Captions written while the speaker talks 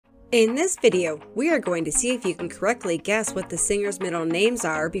In this video, we are going to see if you can correctly guess what the singers' middle names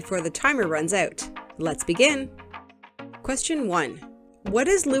are before the timer runs out. Let's begin! Question 1. What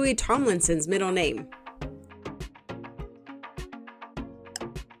is Louis Tomlinson's middle name?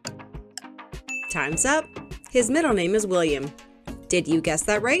 Time's up! His middle name is William. Did you guess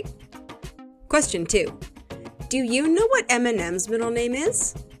that right? Question 2. Do you know what Eminem's middle name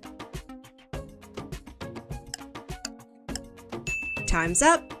is? Time's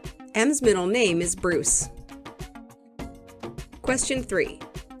up! M's middle name is Bruce. Question 3.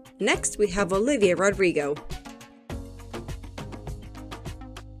 Next we have Olivia Rodrigo.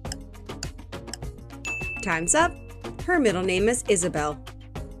 Time's up! Her middle name is Isabel.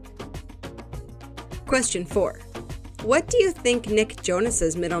 Question 4. What do you think Nick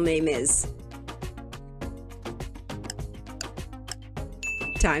Jonas's middle name is?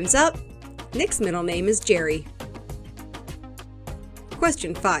 Time's up! Nick's middle name is Jerry.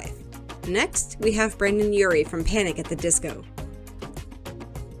 Question 5. Next, we have Brendon Urie from Panic! At the Disco.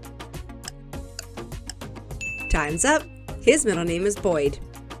 Time's up! His middle name is Boyd.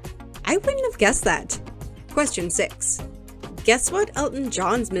 I wouldn't have guessed that. Question 6. Guess what Elton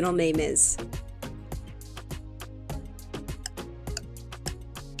John's middle name is?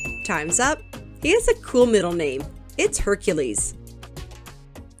 Time's up! He has a cool middle name. It's Hercules.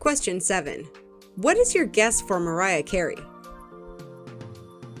 Question 7. What is your guess for Mariah Carey?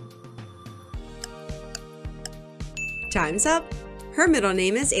 Time's up! Her middle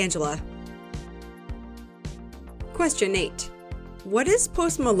name is Angela. Question 8. What is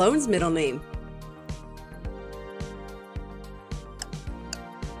Post Malone's middle name?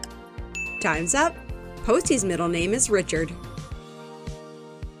 Time's up! Posty's middle name is Richard.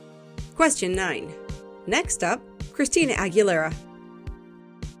 Question 9. Next up, Christina Aguilera.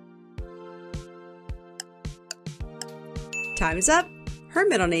 Time's up! Her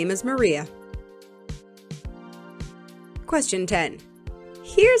middle name is Maria. Question 10.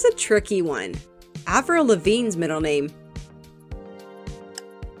 Here's a tricky one. Avril Lavigne's middle name.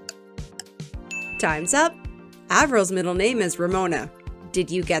 Time's up! Avril's middle name is Ramona. Did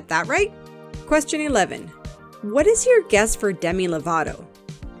you get that right? Question 11. What is your guess for Demi Lovato?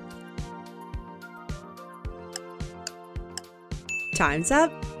 Time's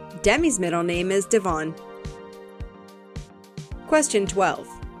up! Demi's middle name is Devon. Question 12.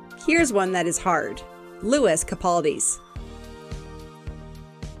 Here's one that is hard. Lewis Capaldi's.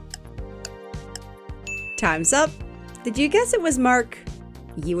 Time's up! Did you guess it was Mark?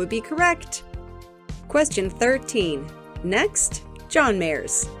 You would be correct. Question 13. Next, John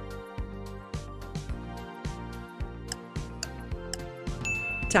Mayers.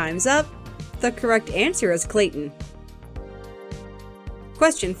 Time's up! The correct answer is Clayton.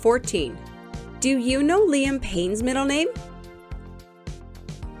 Question 14. Do you know Liam Payne's middle name?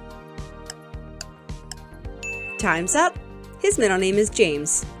 Time's up! His middle name is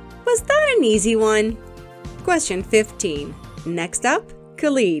James. Was that an easy one? Question 15. Next up,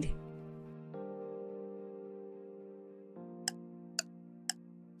 Khalid.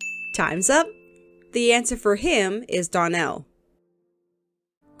 Time's up! The answer for him is Donnell.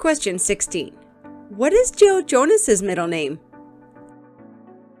 Question 16. What is Joe Jonas's middle name?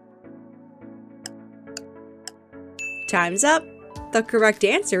 Time's up! The correct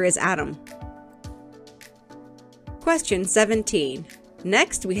answer is Adam. Question 17.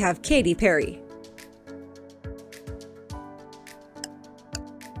 Next we have Katy Perry.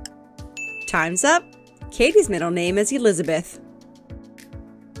 Time's up! Katy's middle name is Elizabeth.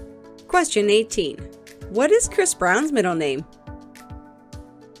 Question 18. What is Chris Brown's middle name?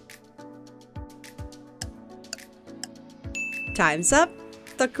 Time's up!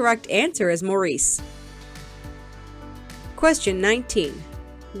 The correct answer is Maurice. Question 19.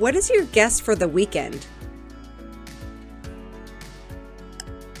 What is your guess for The Weeknd?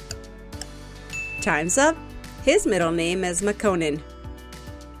 Time's up! His middle name is McConan.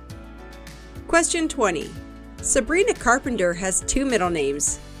 Question 20. Sabrina Carpenter has two middle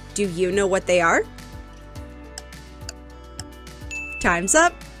names. Do you know what they are? Time's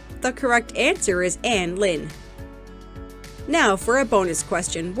up! The correct answer is Anne Lynn. Now for a bonus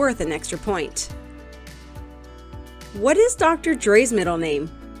question worth an extra point. What is Dr. Dre's middle name?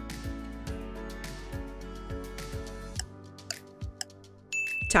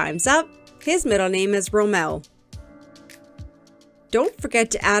 Time's up! His middle name is Romel. Don't forget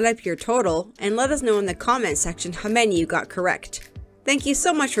to add up your total and let us know in the comment section how many you got correct. Thank you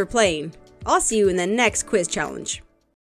so much for playing. I'll see you in the next quiz challenge.